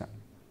reaction.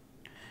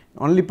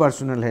 Only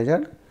personal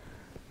hazard.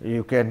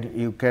 You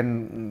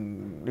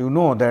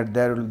know that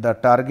the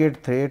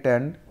target threat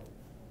and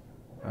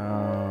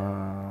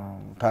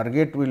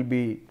target will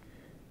be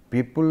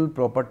people,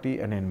 property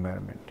and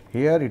environment.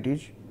 Here it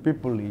is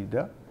people is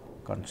the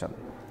concern.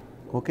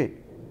 Okay.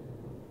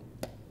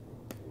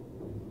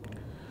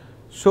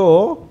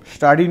 So,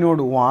 study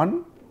node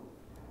 1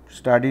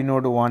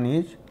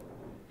 is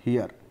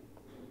here.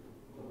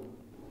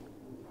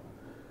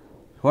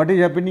 What is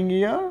happening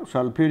here?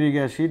 Sulfuric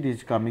acid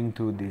is coming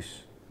through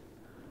this.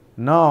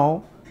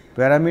 Now,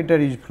 parameter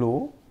is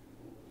flow,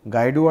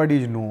 guide word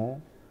is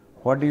no.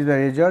 What is the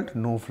result?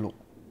 No flow.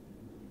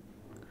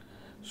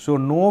 So,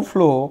 no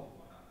flow.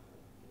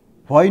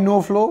 Why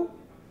no flow?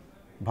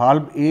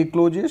 Valve A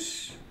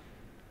closes,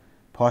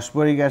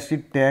 phosphoric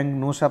acid tank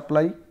no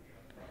supply,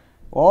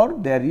 or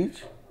there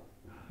is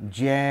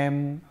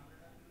jam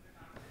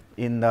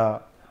in the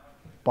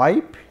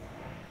pipe,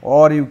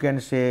 or you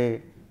can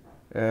say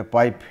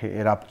pipe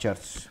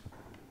ruptures.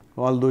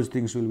 All those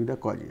things will be the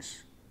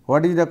causes.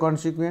 What is the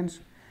consequence?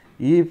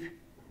 If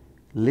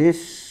less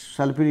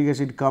sulfuric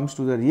acid comes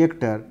to the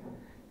reactor,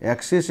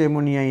 excess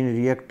ammonia in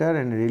reactor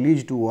and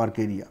released to work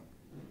area,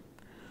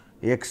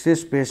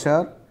 excess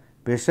pressure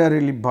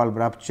relief valve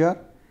rupture,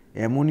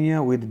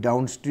 ammonia with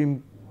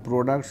downstream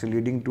products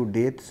leading to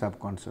death,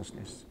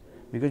 subconsciousness,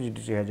 because it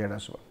is a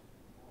hazardous one.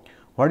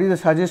 What is the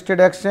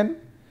suggested action?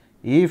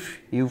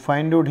 If you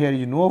find out here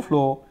is no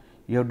flow,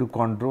 you have to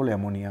control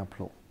ammonia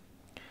flow.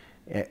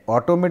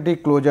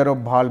 Automatic closure of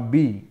valve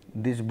B,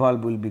 this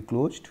valve will be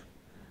closed,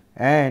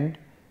 and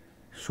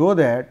so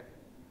that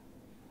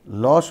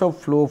loss of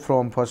flow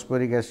from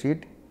phosphoric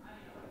acid,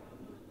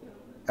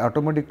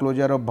 automatic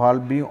closure of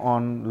valve B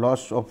on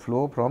loss of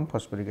flow from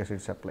phosphoric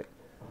acid supply.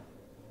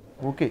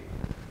 Okay.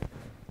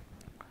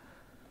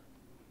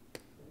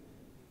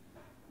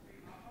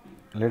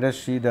 Let us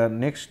see the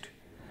next.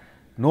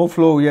 No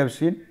flow we have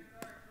seen.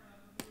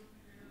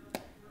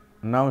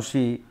 Now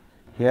see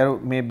here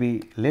may be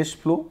less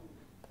flow,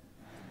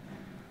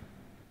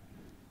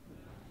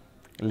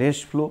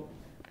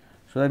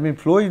 So, that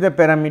means flow is the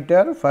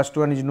parameter, first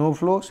one is no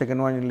flow,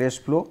 second one is less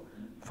flow,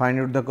 find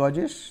out the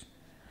causes,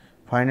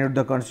 find out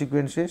the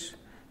consequences,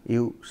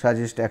 you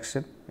suggest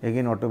action,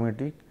 again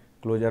automatic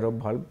closure of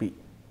valve B.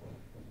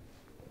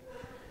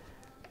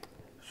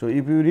 So,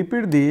 if you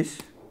repeat this,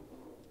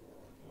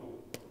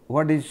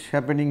 what is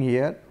happening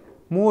here?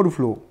 More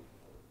flow,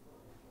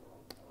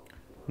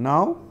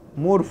 now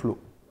more flow.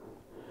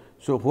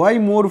 So, why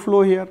more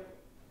flow here?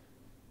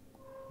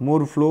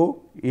 More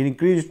flow,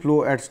 increased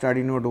flow at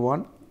study node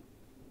 1,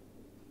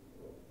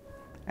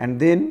 and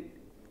then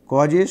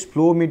causes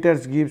flow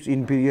meters gives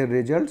inferior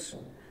results,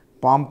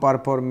 pump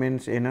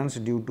performance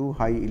enhanced due to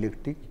high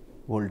electric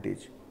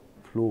voltage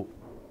flow.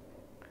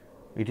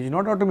 It is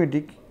not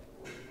automatic,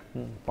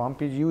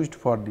 pump is used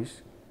for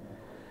this.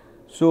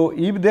 So,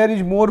 if there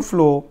is more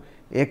flow,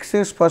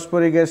 excess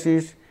phosphoric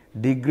acid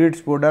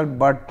degrades product,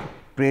 but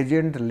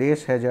present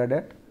less hazard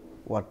at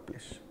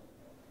workplace.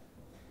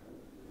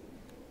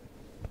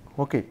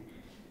 Okay.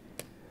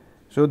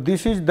 So,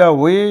 this is the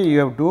way you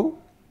have to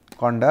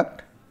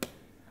conduct,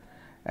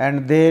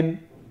 and then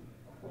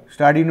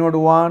study node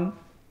 1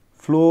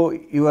 flow,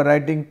 you are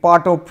writing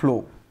part of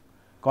flow,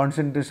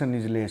 concentration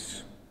is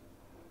less.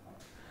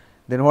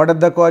 Then what are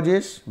the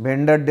causes?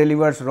 Vendor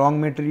delivers wrong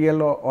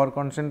material or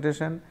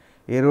concentration,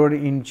 error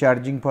in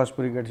charging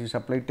phosphoric acid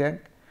supply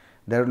tank,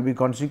 there will be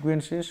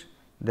consequences,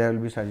 there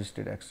will be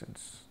suggested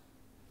actions.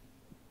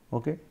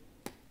 Okay.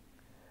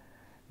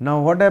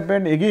 Now, what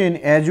happened again,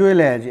 as well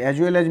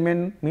as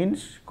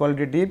means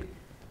qualitative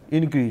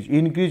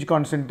increase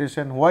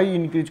concentration. Why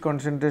increase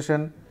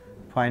concentration?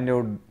 Find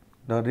out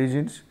the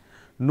reasons.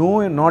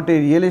 No, not a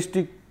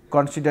realistic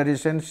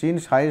consideration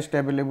since highest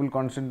available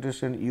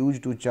concentration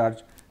used to charge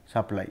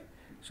supply.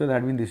 So,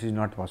 that means this is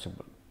not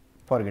possible,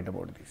 forget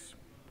about this.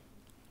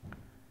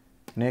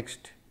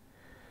 Next,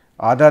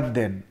 other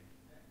than,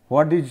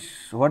 what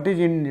is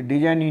in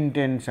design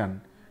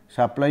intention?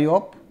 Supply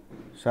of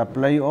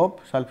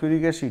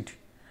sulfuric acid.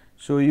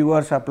 So, you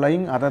are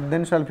supplying other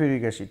than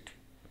sulfuric acid,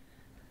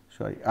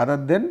 other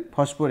than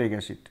phosphoric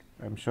acid,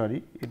 I am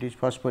sorry, it is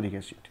phosphoric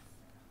acid.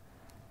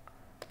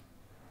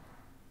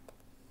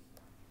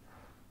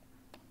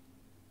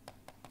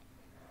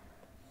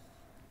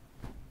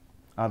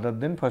 Other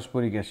than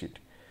phosphoric acid.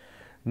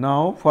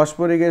 Now,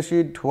 phosphoric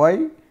acid,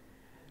 why?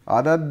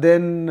 Other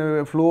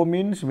than flow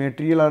means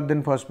material other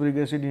than phosphoric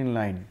acid in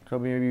line. So,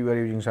 maybe you are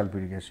using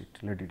sulfuric acid,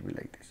 let it be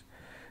like this.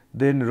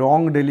 Then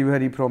wrong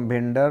delivery from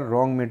vendor,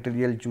 wrong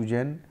material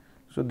chosen.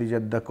 So, these are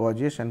the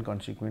causes and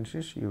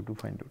consequences you have to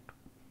find out.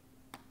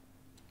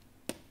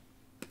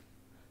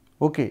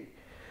 Okay.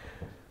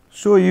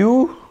 So,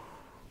 you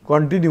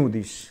continue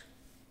this.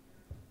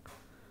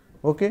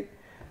 Okay.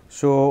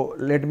 So,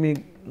 let me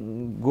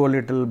go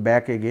little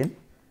back again,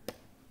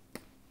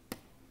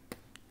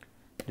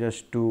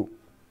 just to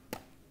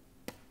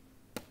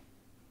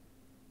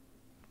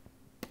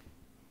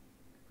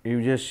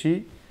you just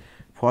see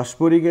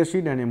phosphoric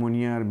acid and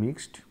ammonia are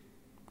mixed,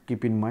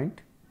 keep in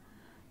mind,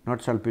 not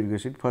sulfuric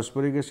acid,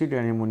 phosphoric acid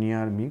and ammonia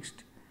are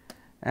mixed,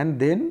 and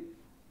then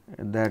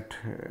that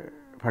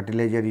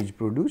fertilizer is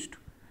produced,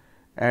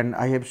 and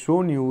I have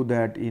shown you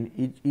that in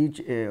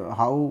each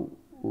how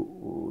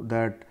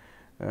that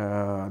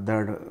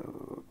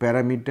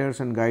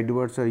parameters and guide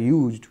words are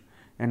used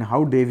and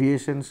how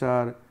deviations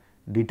are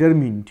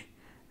determined,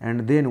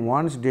 and then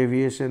once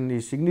deviation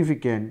is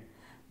significant,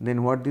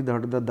 then what is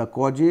the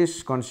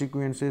causes,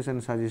 consequences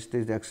and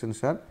suggested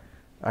actions are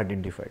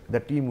identified. The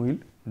team will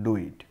do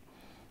it.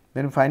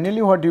 Then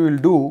finally, what you will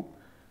do,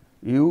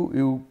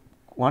 you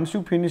once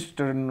you finish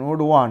node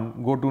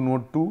 1, go to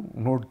node 2,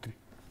 node 3.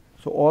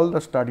 So, all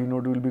the study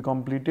node will be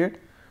completed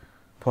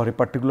for a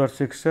particular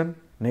section,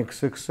 next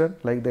section,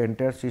 like the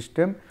entire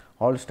system,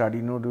 all study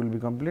node will be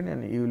complete,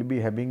 and you will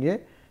be having a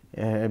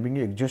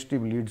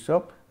exhaustive list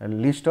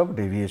of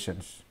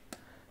deviations,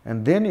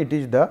 and then it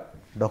is the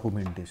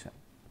documentation.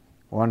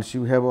 Once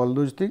you have all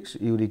those things,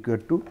 you require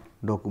to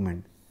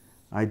document.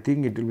 I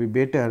think it will be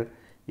better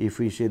if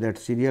we say that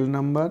serial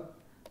number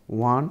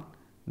 1,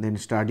 then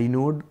study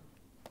node,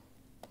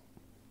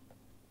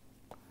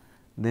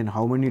 then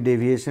how many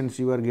deviations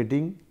you are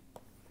getting,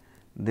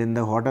 then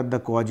what are the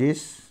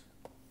causes,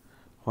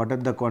 what are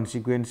the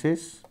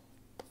consequences,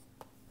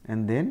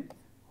 and then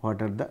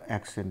what are the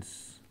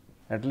actions.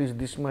 At least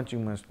this much you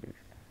must be.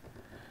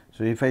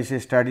 So, if I say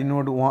study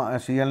node 1,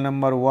 serial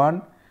number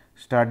 1,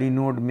 study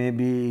node may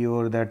be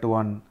your that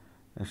one,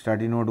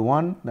 study node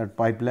 1, that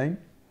pipeline,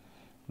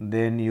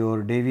 then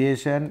your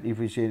deviation, if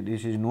we say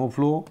this is no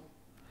flow,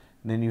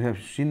 then you have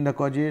seen the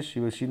causes,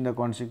 you have seen the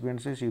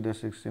consequences, you have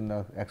seen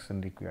the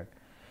action required.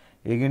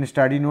 Again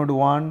study node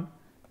 1,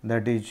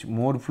 that is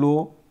more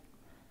flow,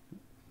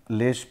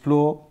 less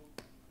flow,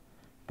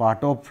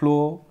 part of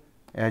flow,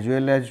 as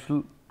well as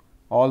flow,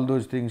 all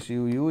those things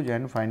you use,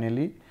 and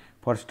finally,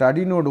 for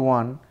study node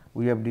 1,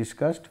 we have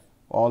discussed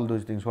all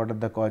those things, what are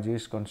the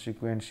causes,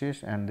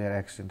 consequences and their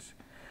actions.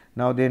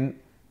 Now, then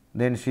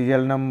then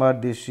serial number,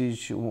 this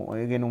is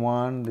again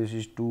 1, this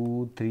is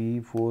 2, 3,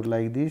 4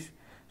 like this.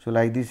 So,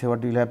 like this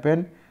what will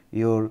happen,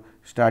 your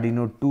study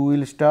node 2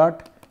 will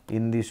start,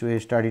 in this way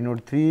study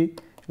node 3,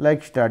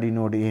 like study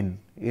node n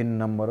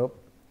number of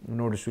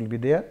nodes will be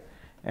there,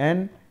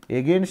 and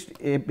against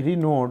every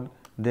node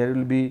there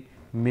will be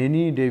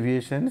many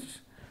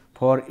deviations.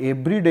 For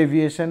every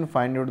deviation,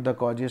 find out the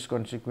causes,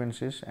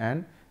 consequences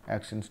and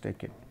actions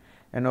taken,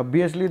 and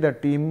obviously the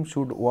team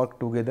should work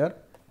together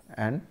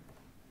and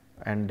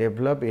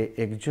develop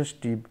a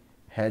exhaustive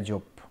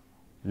HAZOP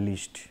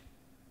list.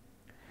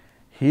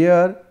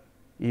 Here,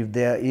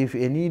 if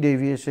any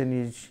deviation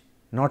is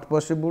not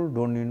possible,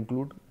 do not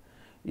include.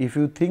 If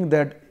you think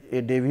that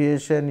a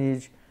deviation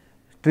is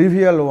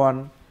trivial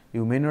one,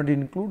 you may not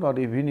include, or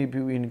even if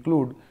you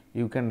include,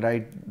 you can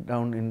write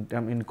down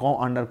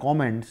under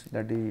comments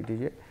that it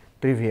is a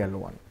trivial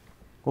one.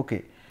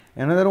 Okay.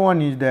 Another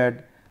one is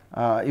that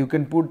you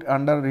can put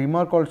under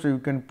remark also, you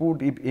can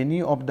put if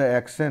any of the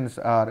actions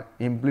are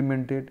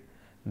implemented,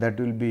 that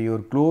will be your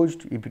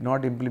closed, if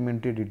not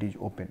implemented it is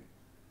open.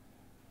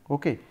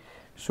 Okay.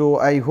 So,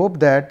 I hope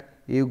that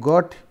you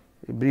got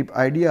a brief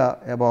idea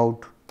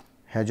about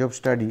HAZOP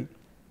study,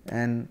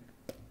 and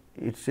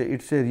it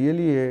is a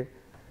really a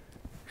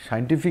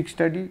scientific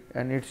study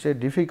and it is a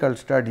difficult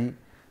study.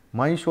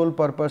 My sole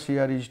purpose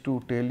here is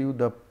to tell you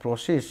the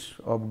process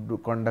of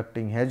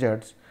conducting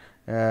hazards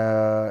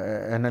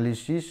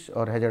analysis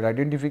or hazard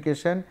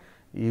identification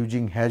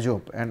using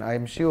HAZOP, and I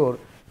am sure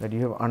that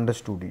you have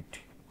understood it.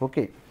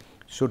 Okay.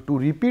 So, to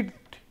repeat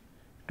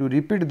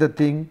the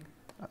thing,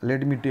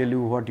 let me tell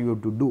you what you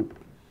have to do.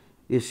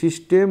 A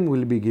system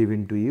will be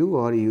given to you,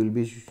 or you will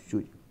be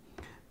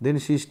then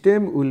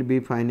system will be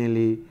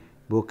finally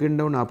broken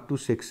down up to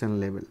section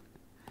level.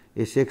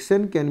 A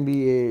section can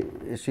be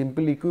a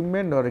simple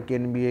equipment or it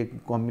can be a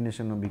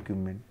combination of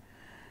equipment,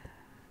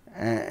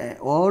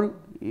 or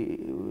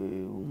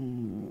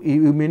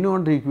you may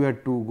not require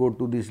to go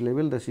to this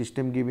level. The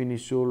system given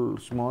is so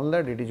small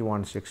that it is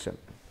one section.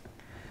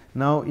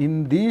 Now,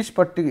 in this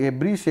particular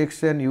every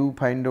section you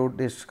find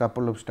out a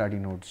couple of study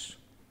nodes.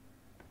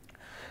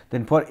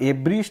 Then for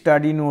every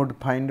study node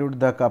find out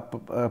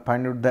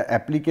the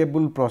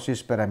applicable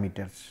process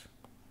parameters.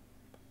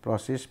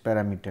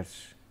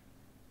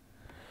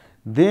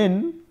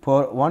 Then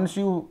once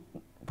you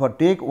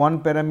take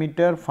one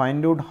parameter,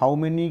 find out how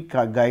many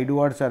guide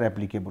words are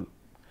applicable.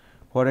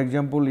 For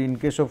example, in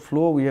case of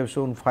flow we have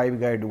shown 5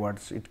 guide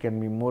words, it can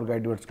be more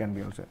guide words can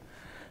be also.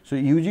 So,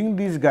 using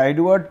this guide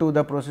word to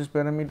the process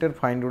parameter,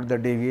 find out the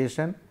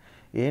deviation,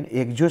 an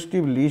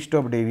exhaustive list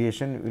of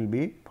deviation will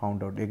be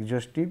found out,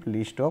 exhaustive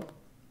list of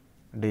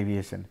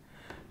deviation.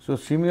 So,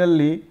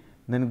 similarly,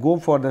 then go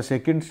for the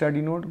second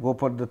study node, go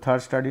for the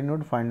third study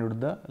node, find out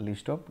the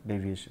list of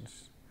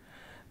deviations.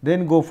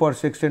 Then go for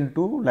section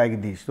 2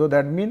 like this. So,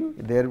 that means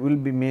there will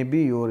be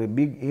maybe your a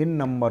big n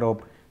number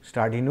of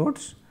study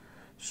nodes.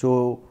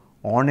 So,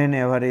 on an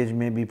average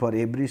maybe for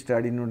every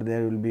study node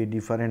there will be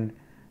different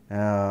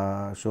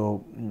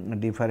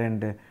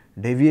different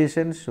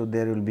deviations. So,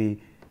 there will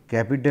be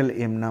capital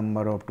M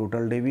number of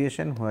total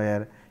deviation,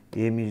 where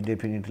M is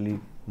definitely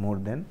more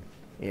than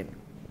N.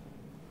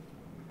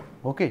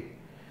 Okay.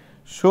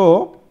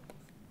 So,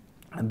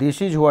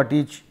 this is what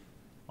is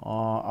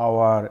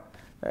our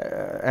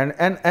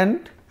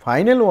and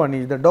final one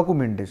is the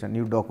documentation.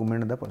 You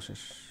document the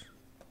process.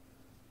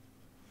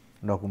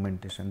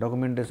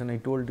 Documentation I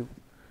told you,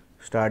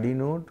 study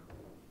node,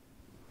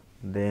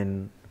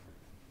 then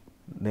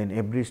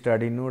every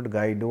study node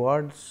guide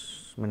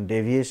words,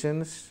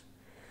 deviations,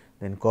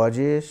 then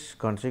causes,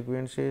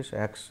 consequences,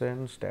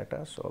 action,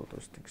 status, all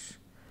those things.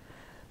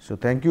 So,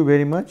 thank you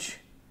very much,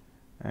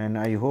 and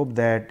I hope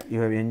that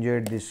you have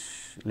enjoyed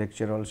this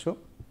lecture also,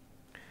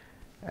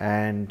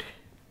 and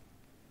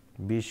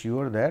be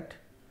sure that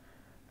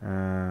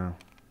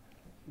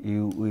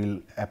you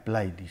will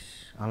apply this.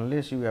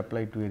 Unless you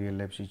apply to a real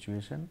life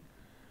situation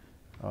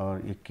or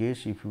a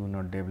case, if you will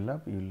not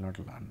develop, you will not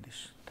learn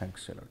this.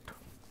 Thanks a lot.